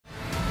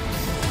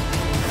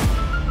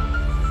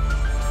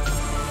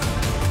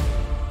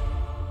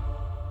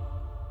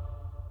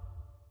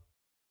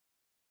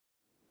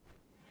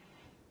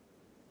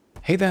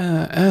Hey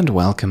there and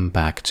welcome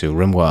back to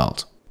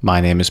Rimworld.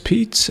 My name is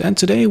Pete and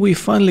today we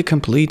finally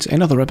complete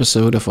another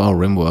episode of our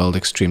Rimworld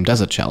Extreme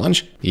Desert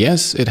Challenge.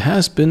 Yes, it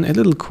has been a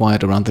little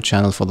quiet around the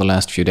channel for the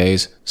last few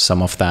days.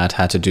 Some of that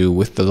had to do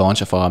with the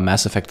launch of our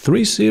Mass Effect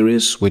 3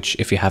 series, which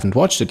if you haven't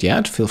watched it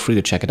yet, feel free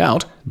to check it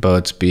out.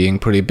 But being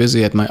pretty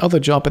busy at my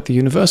other job at the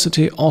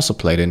university also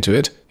played into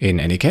it. In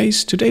any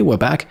case, today we're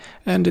back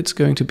and it's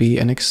going to be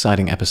an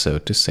exciting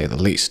episode to say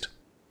the least.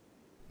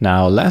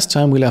 Now, last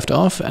time we left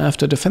off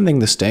after defending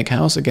the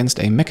steakhouse against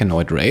a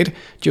mechanoid raid,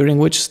 during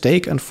which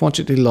Steak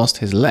unfortunately lost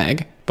his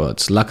leg,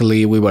 but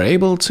luckily we were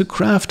able to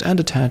craft and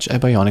attach a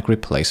bionic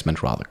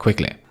replacement rather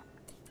quickly.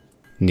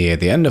 Near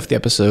the end of the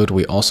episode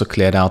we also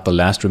cleared out the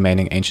last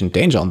remaining ancient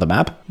danger on the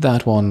map.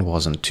 That one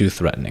wasn't too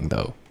threatening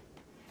though.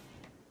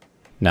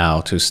 Now,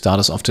 to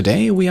start us off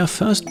today, we are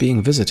first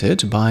being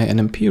visited by an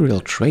Imperial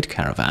trade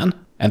caravan.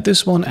 And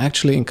this one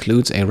actually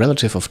includes a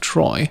relative of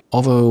Troy,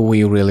 although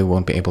we really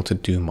won't be able to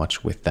do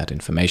much with that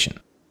information.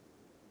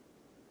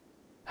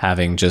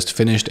 Having just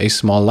finished a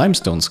small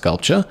limestone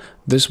sculpture,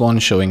 this one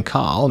showing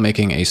Carl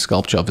making a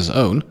sculpture of his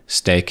own,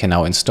 Steak can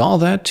now install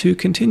that to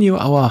continue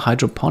our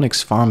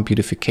hydroponics farm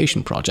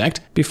beautification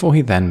project before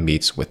he then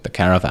meets with the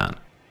caravan.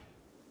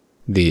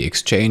 The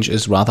exchange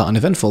is rather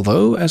uneventful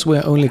though, as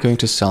we're only going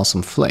to sell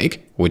some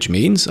flake, which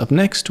means up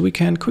next we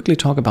can quickly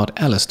talk about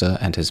Alistair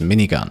and his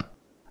minigun.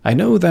 I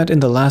know that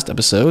in the last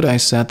episode I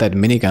said that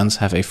miniguns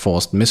have a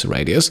forced miss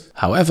radius,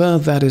 however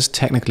that is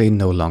technically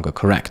no longer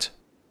correct.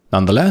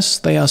 Nonetheless,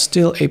 they are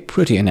still a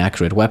pretty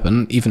inaccurate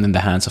weapon even in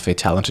the hands of a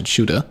talented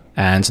shooter,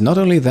 and not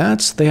only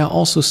that, they are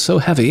also so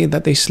heavy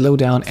that they slow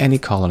down any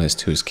colonist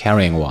who's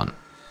carrying one.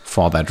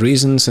 For that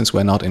reason, since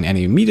we're not in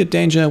any immediate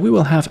danger, we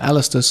will have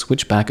Alistair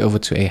switch back over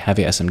to a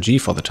heavy SMG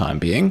for the time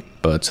being,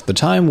 but the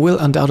time will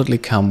undoubtedly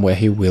come where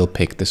he will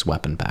pick this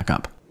weapon back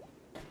up.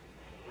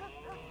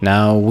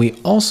 Now, we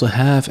also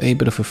have a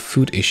bit of a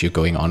food issue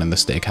going on in the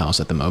steakhouse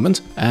at the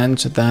moment, and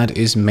that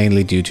is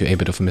mainly due to a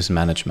bit of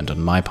mismanagement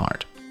on my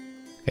part.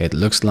 It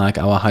looks like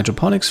our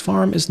hydroponics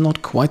farm is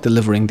not quite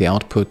delivering the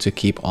output to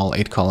keep all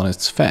 8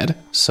 colonists fed,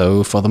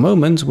 so for the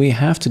moment we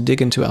have to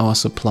dig into our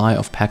supply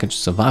of packaged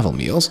survival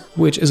meals,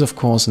 which is of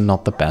course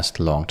not the best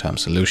long-term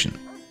solution.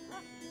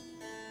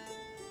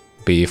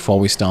 Before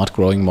we start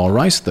growing more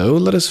rice though,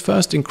 let us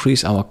first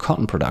increase our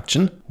cotton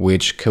production,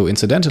 which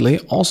coincidentally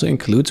also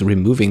includes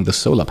removing the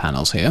solar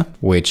panels here,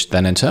 which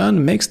then in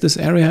turn makes this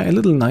area a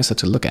little nicer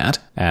to look at,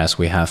 as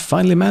we have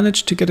finally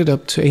managed to get it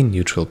up to a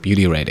neutral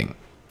beauty rating.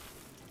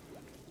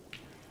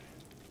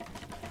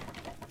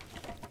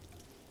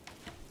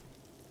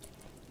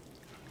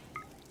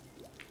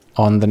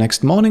 On the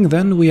next morning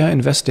then, we are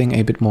investing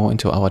a bit more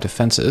into our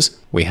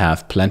defenses. We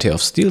have plenty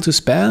of steel to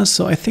spare,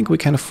 so I think we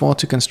can afford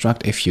to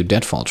construct a few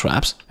deadfall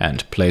traps,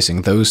 and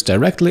placing those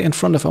directly in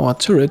front of our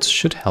turrets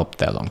should help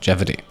their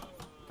longevity.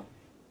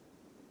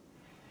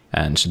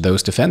 And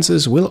those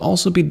defenses will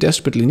also be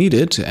desperately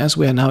needed, as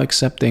we are now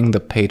accepting the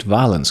paid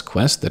violence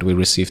quest that we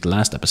received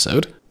last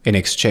episode. In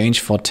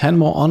exchange for 10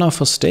 more honor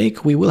for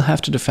Steak, we will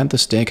have to defend the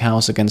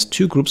steakhouse against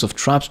 2 groups of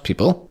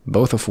tribespeople,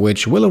 both of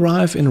which will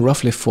arrive in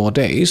roughly 4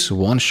 days,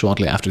 one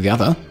shortly after the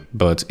other.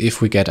 But if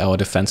we get our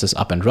defenses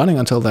up and running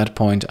until that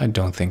point, I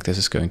don't think this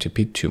is going to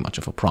be too much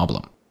of a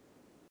problem.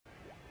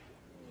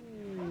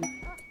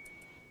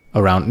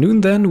 Around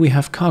noon then, we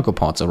have cargo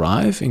pods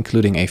arrive,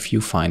 including a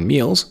few fine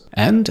meals,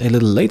 and a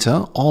little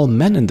later, all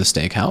men in the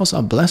steakhouse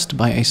are blessed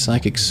by a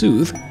psychic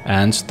soothe,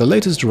 and the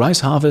latest rice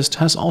harvest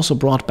has also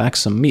brought back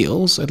some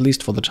meals, at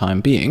least for the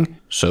time being,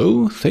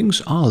 so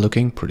things are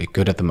looking pretty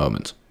good at the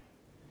moment.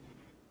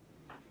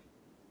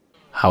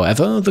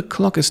 However, the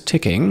clock is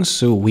ticking,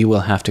 so we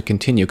will have to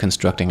continue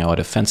constructing our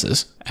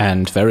defenses.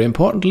 And very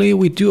importantly,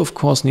 we do of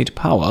course need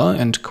power,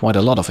 and quite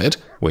a lot of it,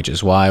 which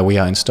is why we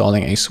are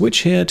installing a switch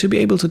here to be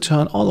able to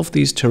turn all of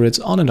these turrets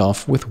on and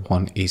off with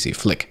one easy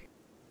flick.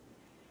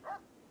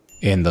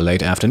 In the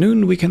late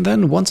afternoon, we can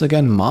then once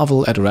again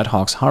marvel at Red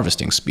Hawk's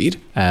harvesting speed,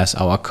 as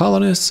our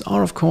colonists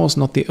are of course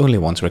not the only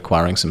ones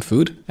requiring some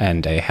food,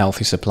 and a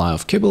healthy supply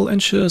of kibble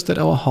ensures that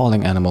our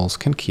hauling animals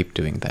can keep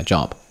doing their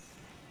job.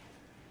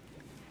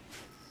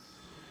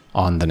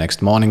 On the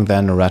next morning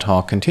then, Red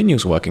Hawk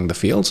continues working the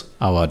fields.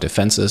 Our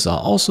defenses are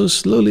also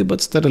slowly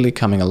but steadily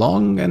coming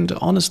along, and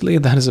honestly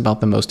that is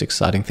about the most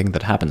exciting thing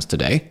that happens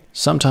today.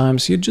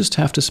 Sometimes you just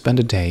have to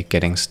spend a day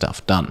getting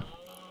stuff done.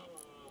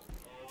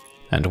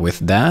 And with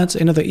that,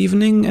 another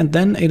evening and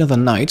then another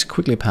night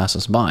quickly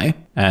passes by,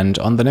 and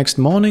on the next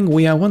morning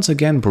we are once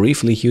again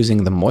briefly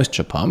using the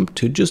moisture pump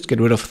to just get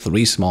rid of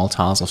 3 small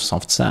tiles of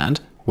soft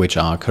sand, which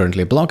are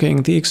currently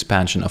blocking the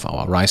expansion of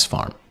our rice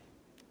farm.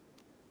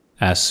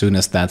 As soon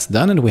as that's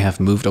done and we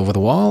have moved over the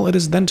wall, it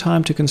is then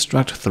time to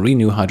construct 3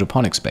 new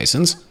hydroponics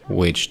basins,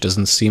 which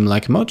doesn't seem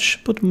like much,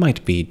 but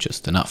might be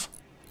just enough.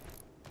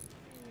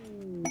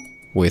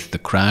 With the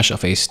crash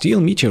of a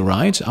steel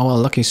meteorite, our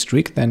lucky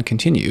streak then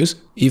continues,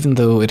 even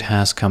though it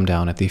has come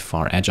down at the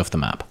far edge of the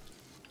map.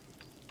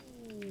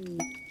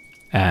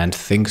 And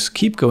things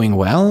keep going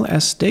well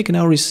as Steak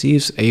now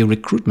receives a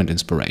recruitment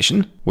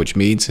inspiration, which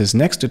means his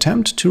next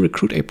attempt to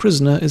recruit a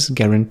prisoner is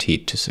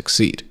guaranteed to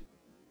succeed.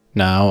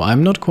 Now,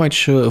 I'm not quite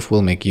sure if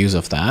we'll make use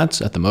of that.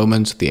 At the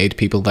moment, the 8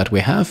 people that we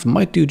have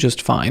might do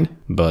just fine,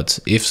 but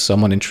if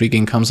someone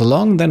intriguing comes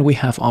along, then we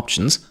have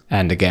options.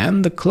 And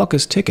again, the clock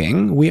is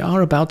ticking, we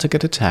are about to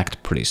get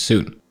attacked pretty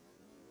soon.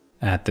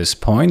 At this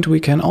point, we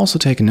can also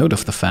take note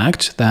of the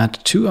fact that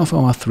 2 of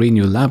our 3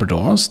 new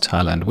Labradors,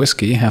 Tyler and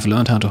Whiskey, have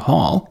learned how to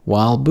haul,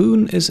 while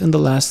Boone is in the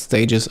last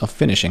stages of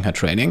finishing her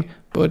training,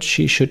 but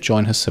she should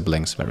join her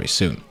siblings very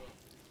soon.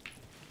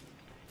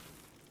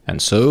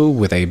 And so,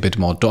 with a bit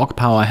more dog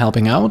power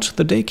helping out,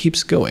 the day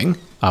keeps going,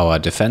 our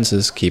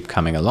defenses keep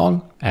coming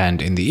along,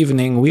 and in the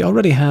evening we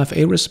already have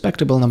a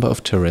respectable number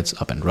of turrets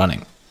up and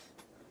running.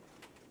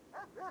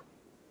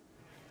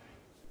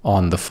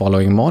 On the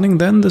following morning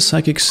then, the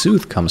Psychic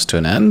Soothe comes to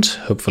an end,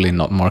 hopefully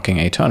not marking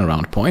a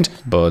turnaround point,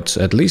 but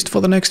at least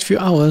for the next few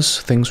hours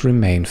things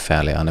remain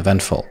fairly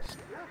uneventful.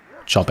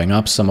 Chopping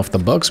up some of the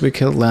bugs we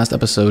killed last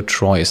episode,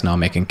 Troy is now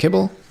making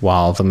kibble,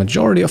 while the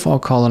majority of our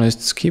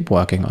colonists keep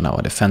working on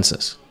our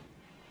defenses.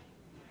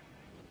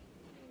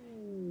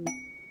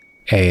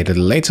 A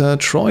little later,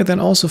 Troy then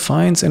also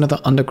finds another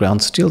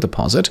underground steel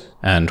deposit,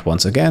 and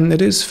once again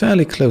it is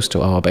fairly close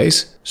to our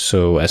base,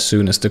 so as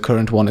soon as the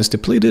current one is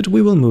depleted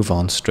we will move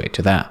on straight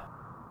to that.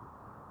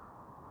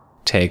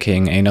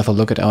 Taking another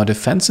look at our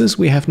defenses,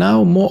 we have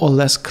now more or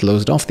less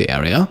closed off the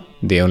area.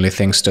 The only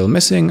things still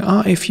missing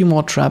are a few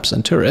more traps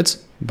and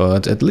turrets,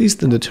 but at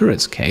least in the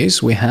turrets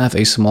case we have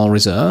a small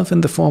reserve in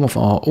the form of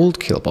our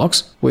old kill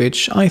box,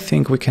 which I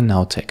think we can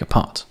now take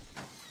apart.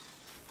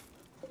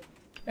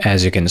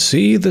 As you can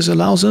see, this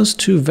allows us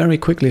to very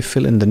quickly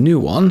fill in the new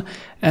one,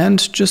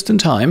 and just in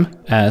time,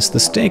 as the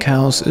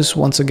steakhouse is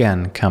once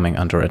again coming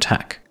under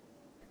attack.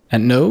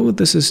 And no,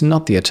 this is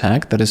not the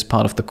attack that is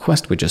part of the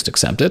quest we just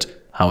accepted.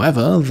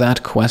 However,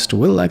 that quest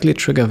will likely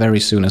trigger very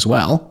soon as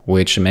well,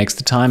 which makes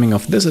the timing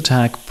of this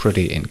attack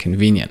pretty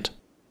inconvenient.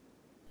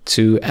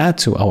 To add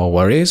to our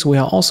worries, we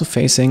are also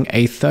facing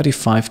a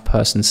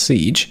 35-person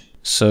siege,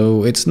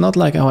 so it's not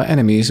like our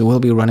enemies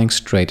will be running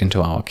straight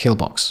into our kill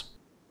box.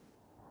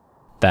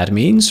 That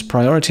means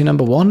priority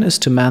number 1 is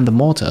to man the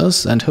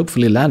mortars and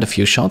hopefully land a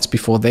few shots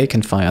before they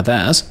can fire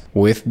theirs.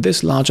 With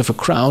this large of a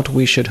crowd,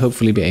 we should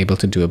hopefully be able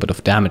to do a bit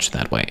of damage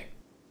that way.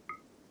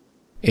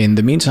 In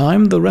the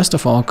meantime, the rest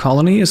of our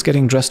colony is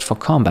getting dressed for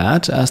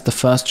combat as the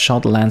first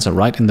shot lands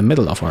right in the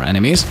middle of our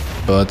enemies,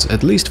 but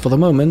at least for the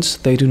moment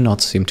they do not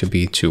seem to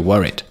be too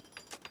worried.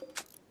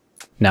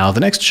 Now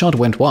the next shot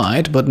went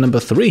wide, but number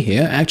 3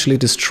 here actually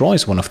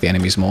destroys one of the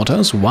enemy's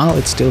mortars while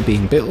it's still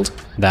being built.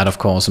 That of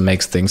course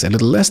makes things a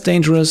little less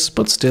dangerous,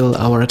 but still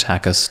our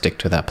attackers stick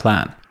to their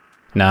plan.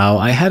 Now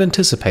I had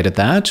anticipated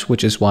that,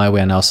 which is why we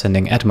are now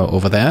sending Edmo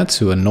over there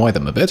to annoy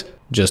them a bit.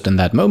 Just in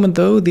that moment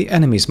though, the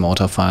enemy's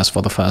mortar fires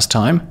for the first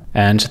time,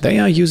 and they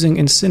are using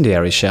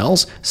incendiary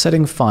shells,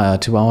 setting fire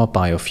to our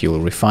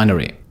biofuel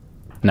refinery.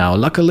 Now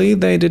luckily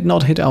they did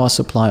not hit our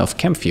supply of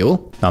chem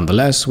fuel,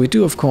 nonetheless we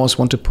do of course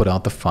want to put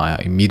out the fire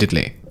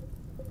immediately.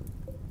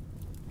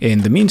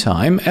 In the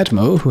meantime,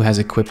 Edmo, who has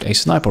equipped a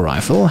sniper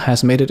rifle,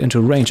 has made it into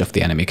range of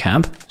the enemy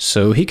camp,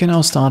 so he can now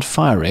start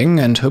firing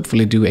and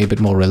hopefully do a bit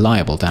more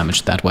reliable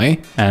damage that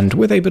way, and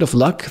with a bit of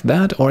luck,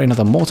 that or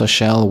another mortar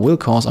shell will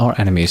cause our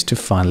enemies to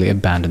finally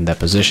abandon their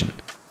position.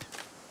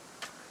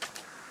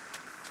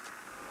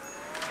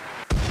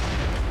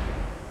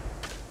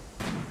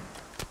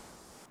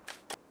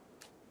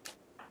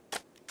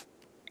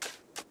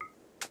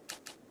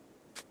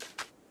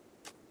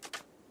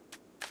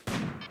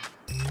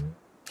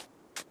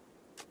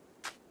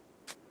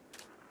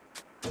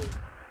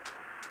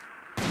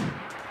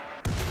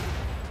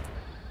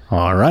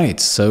 Alright,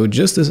 so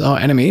just as our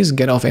enemies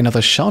get off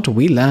another shot,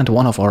 we land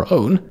one of our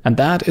own, and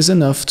that is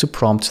enough to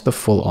prompt the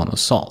full-on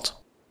assault.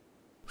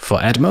 For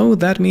Edmo,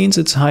 that means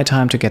it's high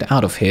time to get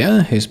out of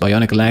here. His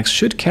bionic legs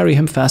should carry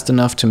him fast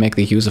enough to make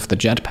the use of the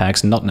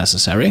jetpacks not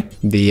necessary.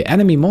 The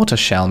enemy mortar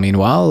shell,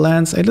 meanwhile,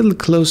 lands a little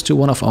close to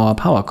one of our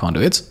power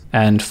conduits,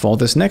 and for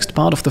this next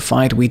part of the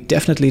fight we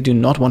definitely do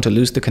not want to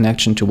lose the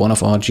connection to one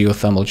of our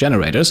geothermal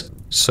generators,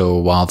 so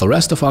while the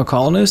rest of our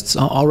colonists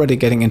are already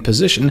getting in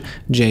position,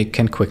 Jake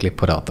can quickly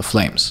put out the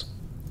flames.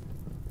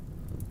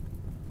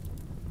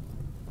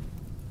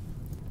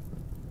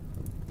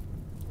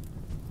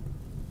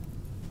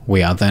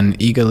 We are then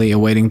eagerly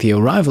awaiting the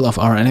arrival of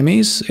our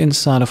enemies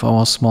inside of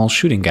our small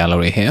shooting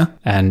gallery here,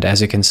 and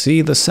as you can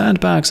see, the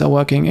sandbags are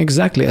working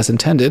exactly as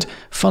intended,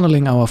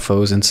 funneling our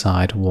foes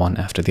inside one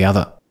after the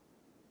other.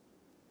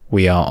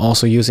 We are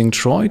also using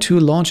Troy to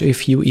launch a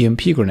few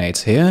EMP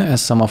grenades here,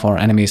 as some of our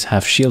enemies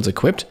have shields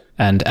equipped,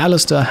 and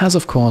Alistair has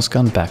of course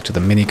gone back to the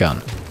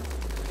minigun.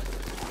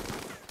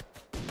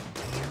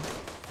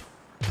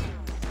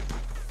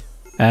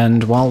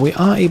 And while we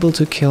are able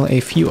to kill a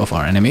few of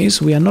our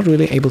enemies, we are not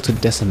really able to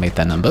decimate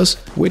their numbers,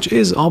 which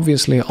is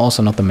obviously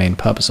also not the main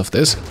purpose of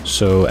this,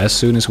 so as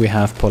soon as we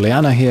have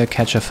Pollyanna here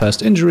catch her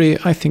first injury,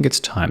 I think it's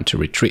time to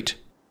retreat.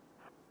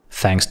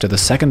 Thanks to the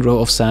second row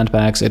of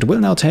sandbags, it will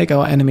now take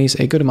our enemies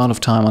a good amount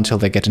of time until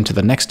they get into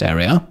the next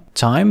area.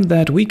 Time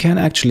that we can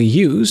actually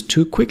use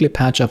to quickly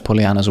patch up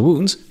Pollyanna's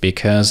wounds,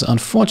 because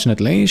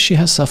unfortunately she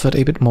has suffered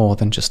a bit more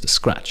than just a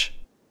scratch.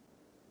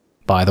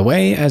 By the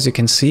way, as you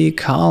can see,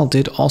 Carl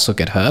did also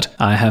get hurt.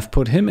 I have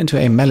put him into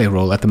a melee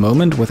role at the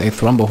moment with a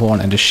Thrumberhorn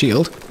and a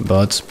shield,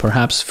 but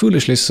perhaps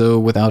foolishly so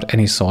without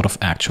any sort of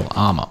actual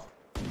armor.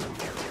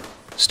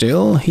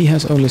 Still, he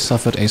has only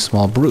suffered a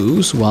small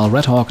bruise, while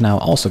Redhawk now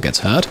also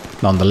gets hurt.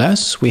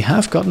 Nonetheless, we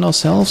have gotten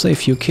ourselves a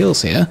few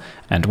kills here,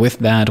 and with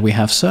that we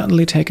have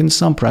certainly taken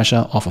some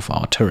pressure off of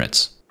our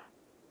turrets.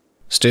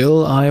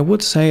 Still, I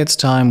would say it's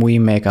time we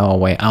make our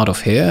way out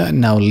of here and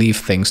now leave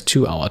things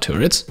to our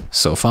turrets.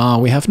 So far,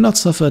 we have not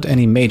suffered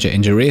any major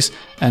injuries,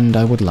 and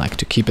I would like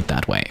to keep it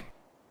that way.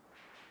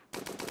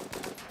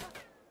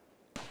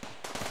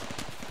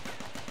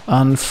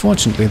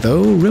 Unfortunately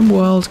though,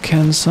 Rimworld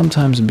can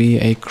sometimes be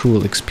a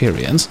cruel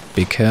experience,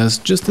 because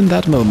just in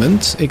that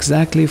moment,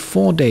 exactly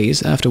 4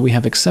 days after we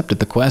have accepted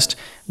the quest,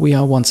 we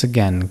are once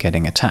again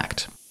getting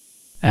attacked.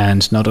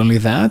 And not only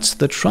that,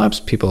 the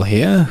tribespeople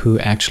here, who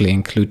actually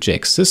include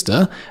Jake's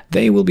sister,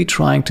 they will be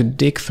trying to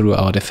dig through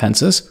our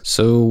defenses,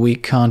 so we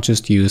can't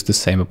just use the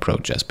same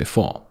approach as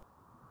before.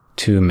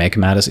 To make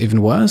matters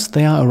even worse,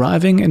 they are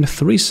arriving in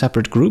 3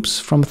 separate groups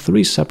from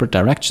 3 separate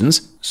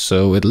directions,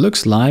 so it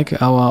looks like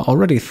our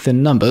already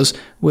thin numbers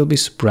will be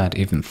spread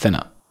even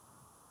thinner.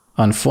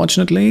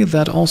 Unfortunately,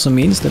 that also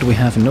means that we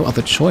have no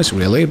other choice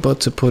really but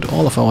to put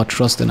all of our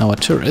trust in our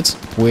turrets,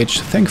 which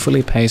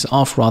thankfully pays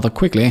off rather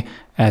quickly,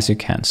 as you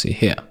can see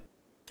here.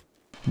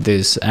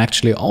 This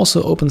actually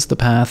also opens the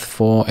path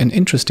for an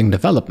interesting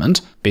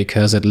development,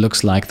 because it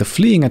looks like the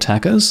fleeing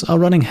attackers are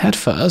running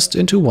headfirst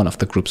into one of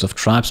the groups of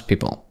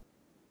tribespeople.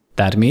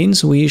 That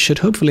means we should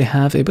hopefully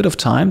have a bit of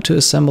time to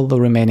assemble the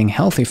remaining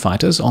healthy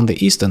fighters on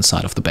the eastern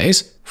side of the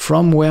base,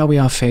 from where we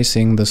are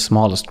facing the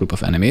smallest group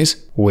of enemies,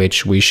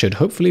 which we should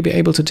hopefully be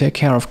able to take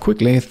care of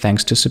quickly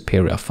thanks to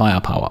superior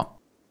firepower.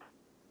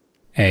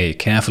 A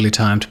carefully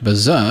timed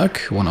Berserk,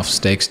 one of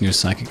Stake's new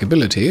psychic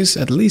abilities,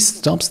 at least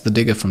stops the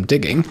digger from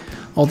digging,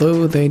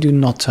 although they do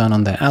not turn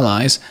on their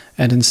allies,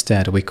 and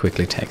instead we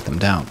quickly take them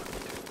down.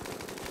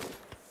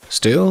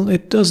 Still,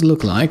 it does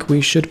look like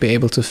we should be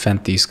able to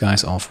fend these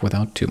guys off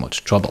without too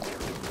much trouble.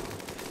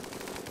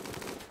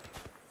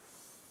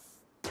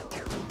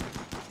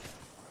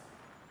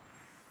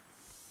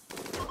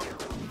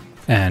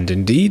 And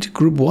indeed,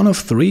 Group 1 of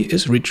 3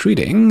 is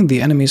retreating.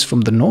 The enemies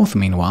from the north,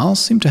 meanwhile,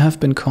 seem to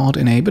have been caught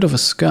in a bit of a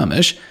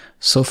skirmish.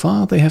 So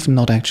far, they have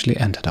not actually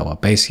entered our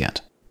base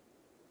yet.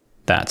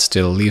 That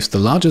still leaves the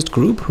largest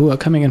group, who are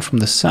coming in from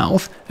the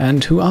south,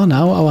 and who are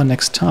now our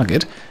next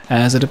target,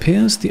 as it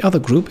appears the other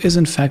group is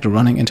in fact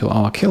running into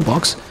our kill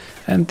box,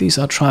 and these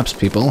are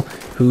tribespeople,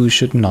 who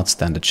should not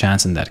stand a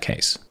chance in that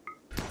case.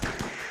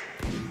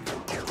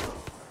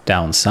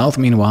 Down south,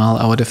 meanwhile,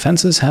 our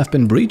defenses have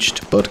been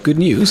breached, but good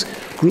news,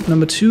 group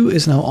number 2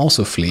 is now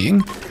also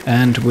fleeing,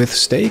 and with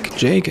Stake,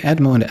 Jake,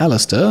 Edmo and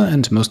Alistair,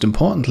 and most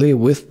importantly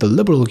with the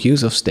liberal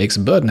use of Stake's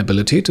burden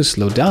ability to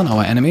slow down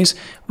our enemies,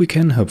 we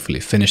can hopefully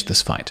finish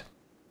this fight.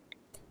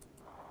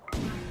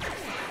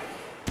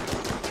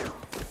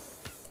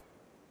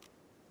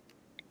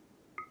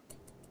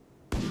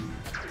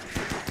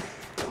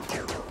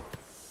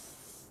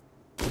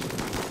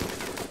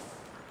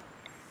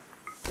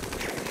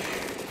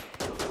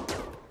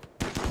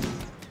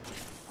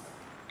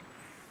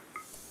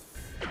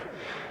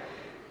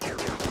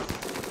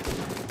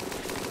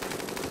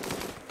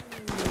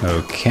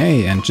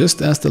 Okay, and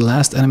just as the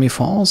last enemy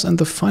falls and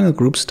the final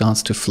group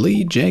starts to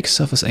flee, Jake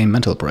suffers a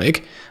mental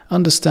break.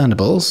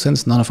 Understandable,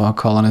 since none of our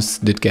colonists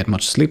did get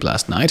much sleep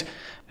last night,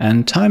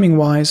 and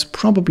timing-wise,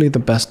 probably the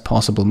best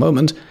possible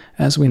moment,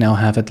 as we now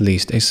have at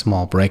least a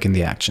small break in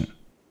the action.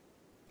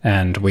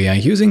 And we are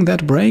using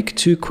that break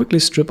to quickly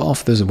strip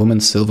off this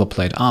woman's silver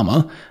plate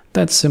armor.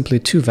 That's simply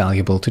too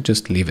valuable to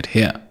just leave it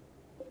here.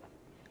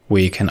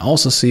 We can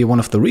also see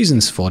one of the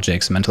reasons for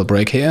Jake's mental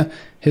break here.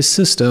 His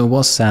sister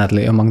was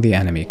sadly among the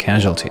enemy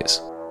casualties.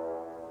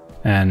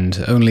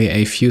 And only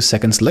a few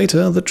seconds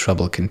later, the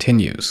trouble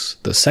continues.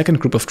 The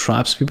second group of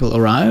tribespeople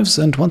arrives,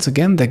 and once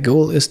again their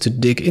goal is to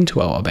dig into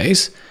our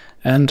base,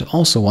 and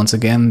also once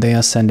again they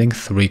are sending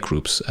 3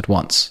 groups at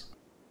once.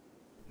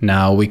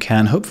 Now we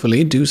can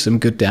hopefully do some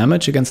good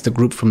damage against the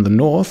group from the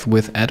north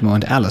with Edmo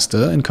and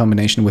Alistair in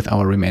combination with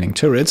our remaining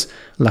turrets.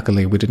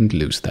 Luckily we didn't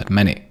lose that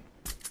many.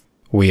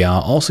 We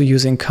are also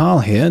using Carl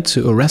here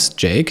to arrest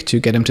Jake to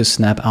get him to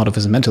snap out of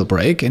his mental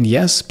break, and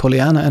yes,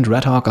 Pollyanna and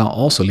Redhawk are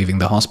also leaving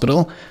the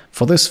hospital.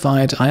 For this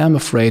fight, I am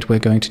afraid we're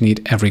going to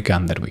need every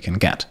gun that we can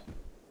get.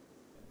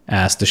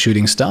 As the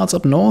shooting starts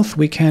up north,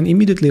 we can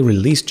immediately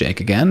release Jake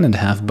again and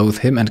have both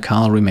him and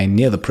Carl remain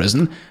near the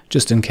prison,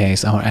 just in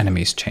case our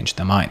enemies change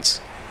their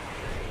minds.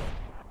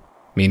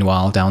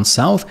 Meanwhile, down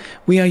south,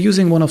 we are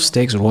using one of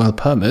Stake's royal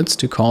permits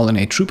to call in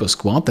a trooper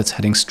squad that's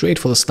heading straight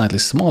for the slightly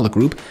smaller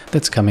group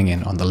that's coming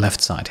in on the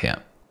left side here.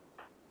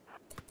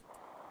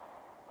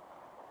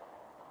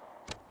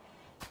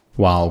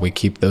 While we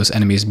keep those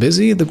enemies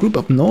busy, the group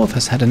up north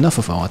has had enough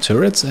of our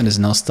turrets and is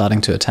now starting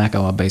to attack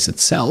our base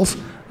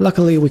itself.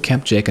 Luckily, we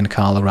kept Jake and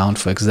Carl around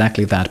for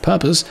exactly that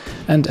purpose,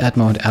 and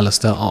Edmo and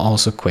Alistair are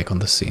also quick on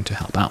the scene to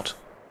help out.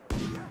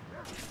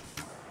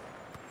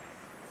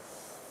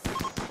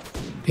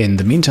 In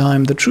the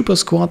meantime, the trooper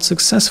squad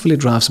successfully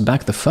drives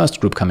back the first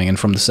group coming in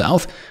from the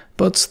south,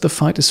 but the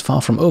fight is far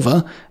from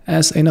over,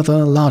 as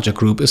another larger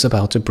group is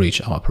about to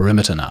breach our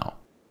perimeter now.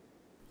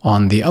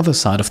 On the other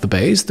side of the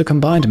base, the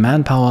combined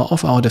manpower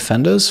of our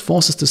defenders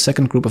forces the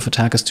second group of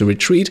attackers to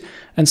retreat,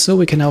 and so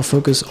we can now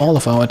focus all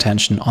of our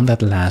attention on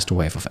that last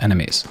wave of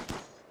enemies.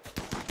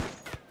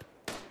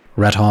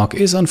 Redhawk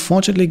is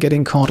unfortunately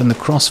getting caught in the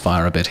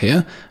crossfire a bit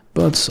here,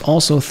 but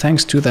also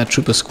thanks to that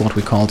trooper squad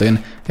we called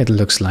in, it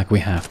looks like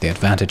we have the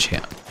advantage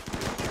here.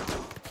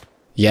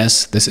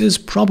 Yes, this is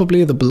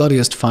probably the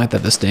bloodiest fight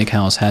that the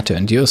Steakhouse had to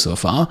endure so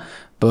far,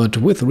 but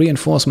with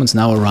reinforcements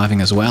now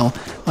arriving as well,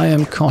 I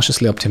am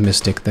cautiously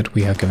optimistic that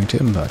we are going to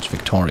emerge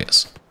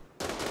victorious.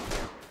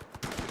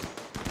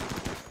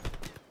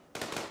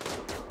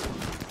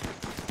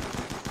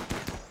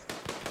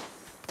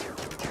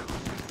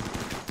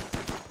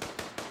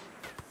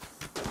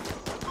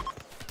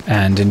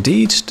 And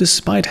indeed,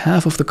 despite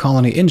half of the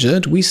colony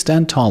injured, we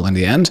stand tall in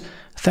the end,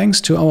 thanks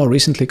to our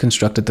recently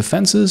constructed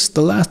defenses,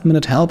 the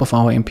last-minute help of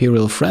our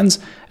Imperial friends,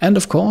 and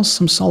of course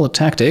some solid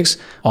tactics.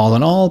 All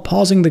in all,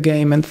 pausing the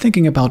game and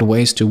thinking about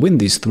ways to win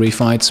these 3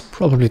 fights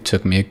probably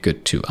took me a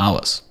good 2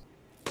 hours.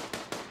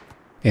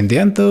 In the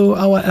end though,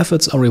 our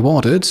efforts are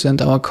rewarded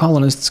and our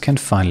colonists can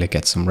finally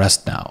get some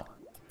rest now.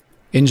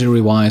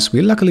 Injury-wise,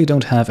 we luckily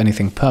don't have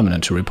anything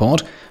permanent to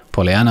report.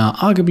 Pollyanna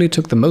arguably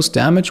took the most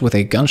damage with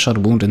a gunshot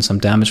wound and some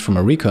damage from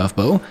a recurve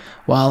bow,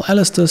 while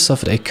Alistair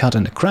suffered a cut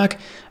and a crack,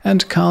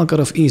 and Carl got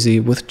off easy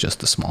with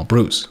just a small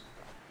bruise.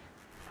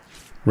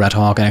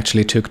 Redhawk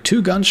actually took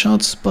 2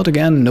 gunshots, but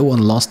again no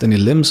one lost any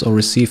limbs or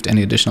received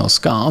any additional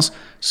scars,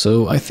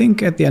 so I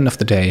think at the end of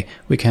the day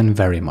we can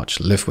very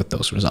much live with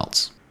those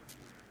results.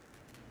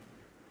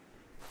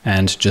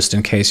 And just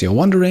in case you're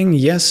wondering,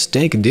 yes,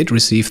 Jake did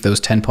receive those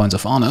 10 points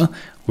of honor.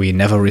 We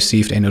never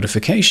received a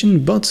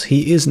notification, but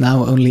he is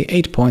now only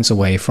 8 points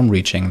away from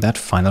reaching that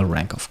final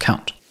rank of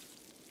Count.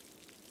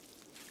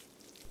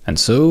 And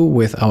so,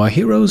 with our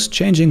heroes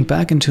changing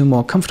back into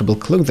more comfortable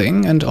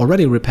clothing and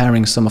already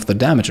repairing some of the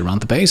damage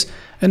around the base,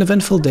 an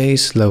eventful day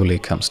slowly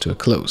comes to a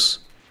close.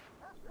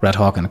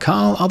 Redhawk and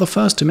Carl are the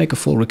first to make a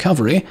full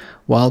recovery,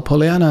 while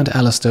Pollyanna and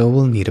Alistair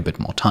will need a bit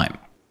more time.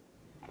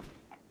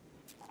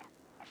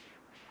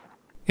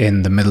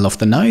 In the middle of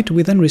the night,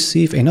 we then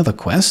receive another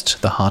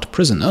quest, the Heart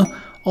Prisoner,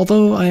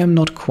 although I am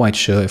not quite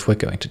sure if we're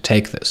going to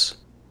take this.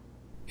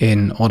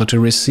 In order to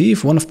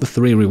receive one of the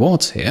 3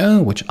 rewards here,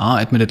 which are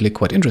admittedly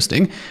quite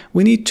interesting,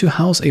 we need to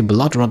house a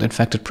blood rot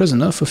infected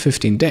prisoner for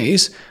 15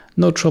 days.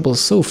 No trouble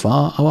so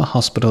far, our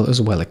hospital is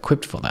well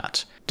equipped for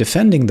that.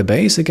 Defending the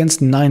base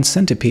against 9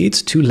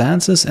 centipedes, 2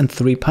 lancers and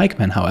 3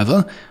 pikemen,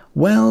 however,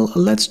 well,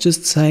 let's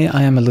just say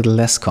I am a little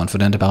less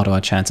confident about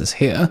our chances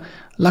here.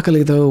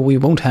 Luckily though, we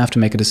won't have to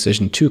make a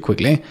decision too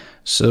quickly,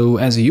 so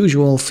as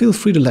usual, feel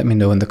free to let me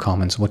know in the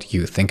comments what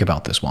you think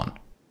about this one.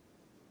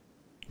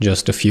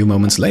 Just a few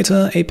moments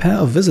later, a pair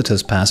of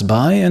visitors pass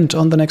by, and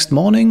on the next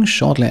morning,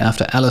 shortly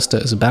after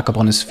Alistair is back up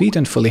on his feet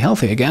and fully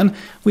healthy again,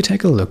 we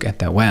take a look at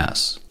their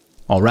wares.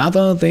 Or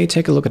rather, they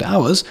take a look at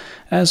ours,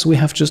 as we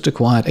have just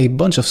acquired a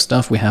bunch of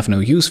stuff we have no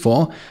use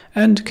for,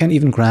 and can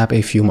even grab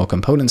a few more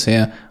components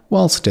here,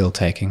 while still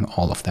taking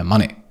all of their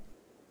money.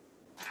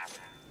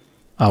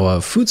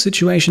 Our food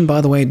situation, by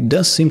the way,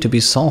 does seem to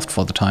be solved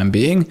for the time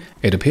being.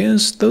 It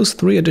appears those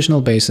 3 additional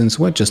basins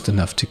were just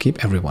enough to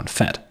keep everyone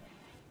fed.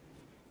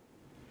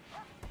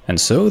 And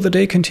so the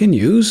day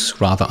continues,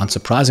 rather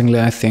unsurprisingly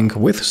I think,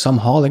 with some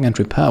hauling and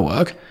repair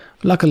work.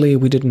 Luckily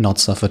we did not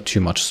suffer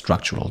too much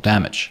structural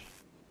damage.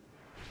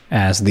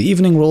 As the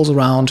evening rolls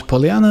around,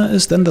 Pollyanna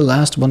is then the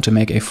last one to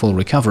make a full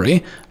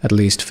recovery, at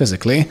least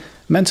physically.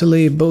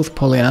 Mentally, both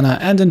Pollyanna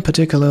and in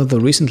particular the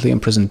recently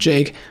imprisoned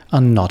Jake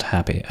are not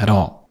happy at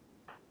all.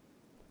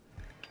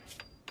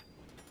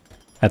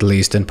 At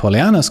least in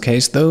Pollyanna's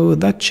case though,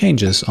 that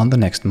changes on the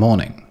next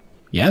morning.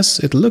 Yes,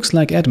 it looks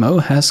like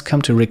Edmo has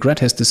come to regret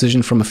his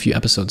decision from a few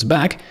episodes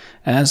back,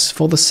 as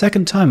for the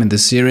second time in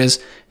this series,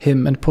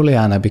 him and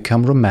Pollyanna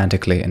become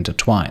romantically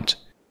intertwined.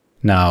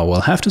 Now,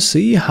 we'll have to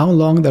see how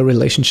long their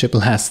relationship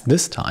lasts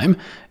this time.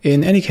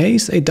 In any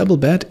case, a double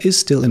bed is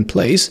still in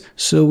place,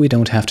 so we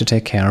don't have to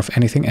take care of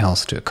anything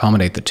else to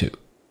accommodate the two.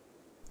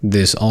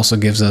 This also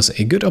gives us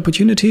a good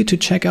opportunity to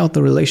check out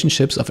the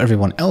relationships of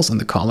everyone else in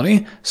the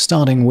colony,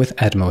 starting with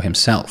Edmo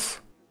himself.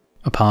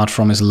 Apart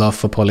from his love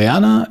for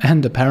Pollyanna,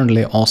 and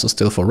apparently also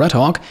still for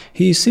Redhawk,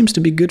 he seems to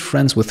be good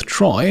friends with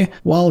Troy,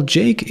 while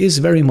Jake is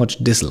very much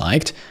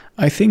disliked.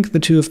 I think the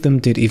two of them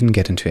did even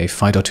get into a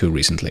fight or two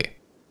recently.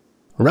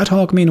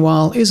 Redhawk,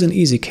 meanwhile, is an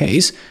easy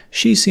case.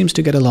 She seems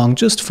to get along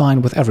just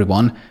fine with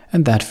everyone,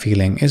 and that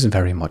feeling is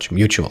very much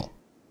mutual.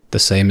 The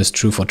same is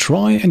true for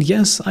Troy, and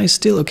yes, I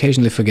still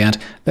occasionally forget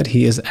that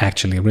he is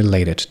actually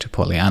related to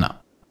Pollyanna.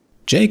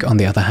 Jake, on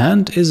the other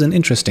hand, is an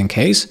interesting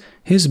case.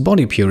 His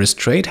body purist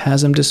trait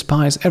has him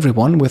despise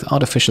everyone with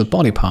artificial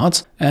body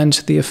parts, and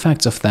the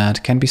effects of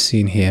that can be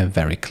seen here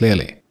very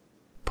clearly.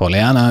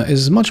 Pollyanna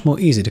is much more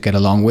easy to get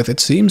along with, it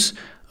seems,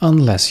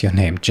 unless you're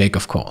named Jake,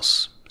 of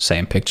course.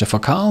 Same picture for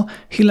Carl,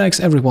 he likes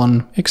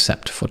everyone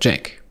except for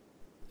Jake.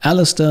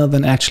 Alistair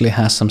then actually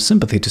has some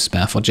sympathy to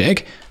spare for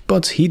Jake,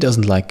 but he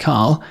doesn't like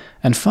Carl,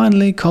 and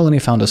finally colony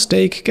founder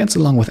Steak gets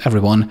along with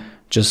everyone,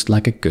 just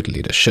like a good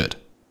leader should.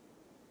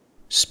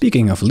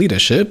 Speaking of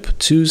leadership,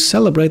 to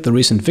celebrate the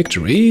recent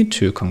victory,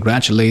 to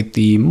congratulate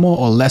the more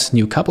or less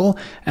new couple,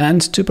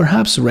 and to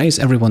perhaps raise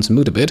everyone's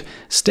mood a bit,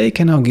 Steak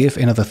can now give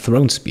another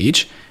throne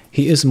speech.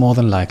 He is more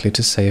than likely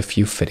to say a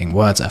few fitting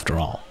words after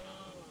all.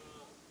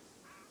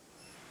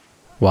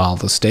 While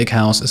the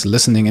steakhouse is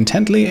listening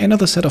intently,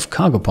 another set of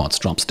cargo pods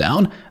drops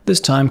down,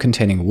 this time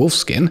containing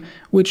wolfskin,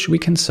 which we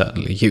can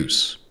certainly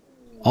use.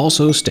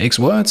 Also, Steak's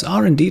words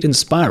are indeed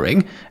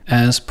inspiring,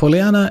 as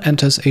Pollyanna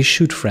enters a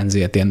shoot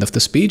frenzy at the end of the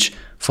speech.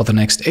 For the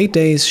next 8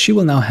 days, she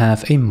will now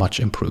have a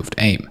much improved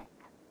aim.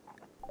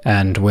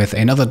 And with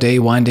another day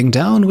winding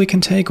down, we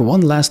can take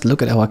one last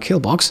look at our kill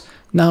box,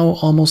 now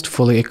almost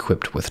fully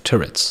equipped with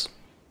turrets.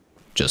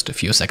 Just a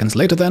few seconds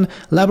later then,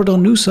 Labrador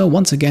Noosa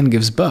once again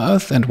gives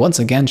birth, and once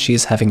again she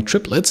is having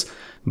triplets,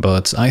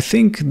 but I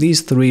think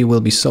these 3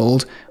 will be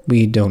sold.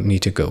 We don't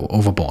need to go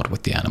overboard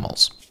with the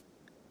animals.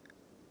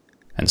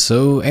 And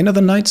so another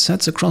night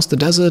sets across the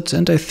desert,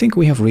 and I think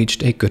we have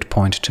reached a good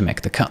point to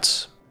make the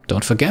cut.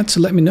 Don't forget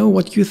to let me know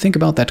what you think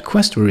about that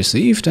quest we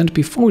received, and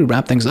before we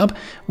wrap things up,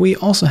 we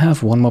also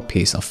have one more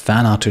piece of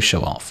fan art to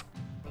show off.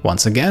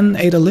 Once again,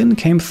 Ada Lynn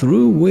came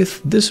through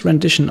with this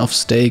rendition of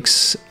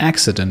Steak's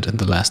accident in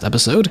the last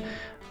episode.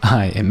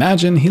 I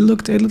imagine he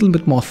looked a little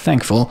bit more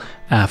thankful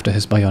after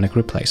his bionic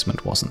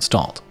replacement was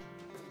installed.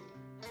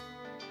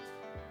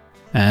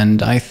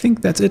 And I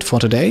think that's it for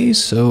today,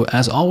 so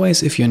as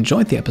always, if you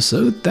enjoyed the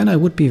episode, then I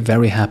would be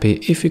very happy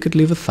if you could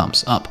leave a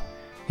thumbs up.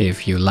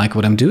 If you like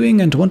what I'm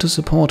doing and want to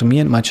support me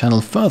and my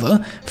channel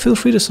further, feel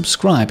free to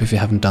subscribe if you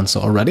haven't done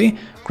so already,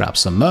 grab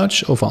some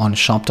merch over on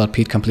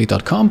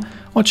shop.petecomplete.com,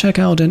 or check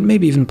out and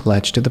maybe even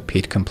pledge to the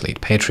Pete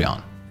Complete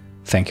Patreon.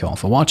 Thank you all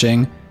for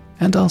watching,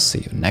 and I'll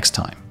see you next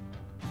time.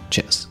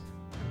 Cheers.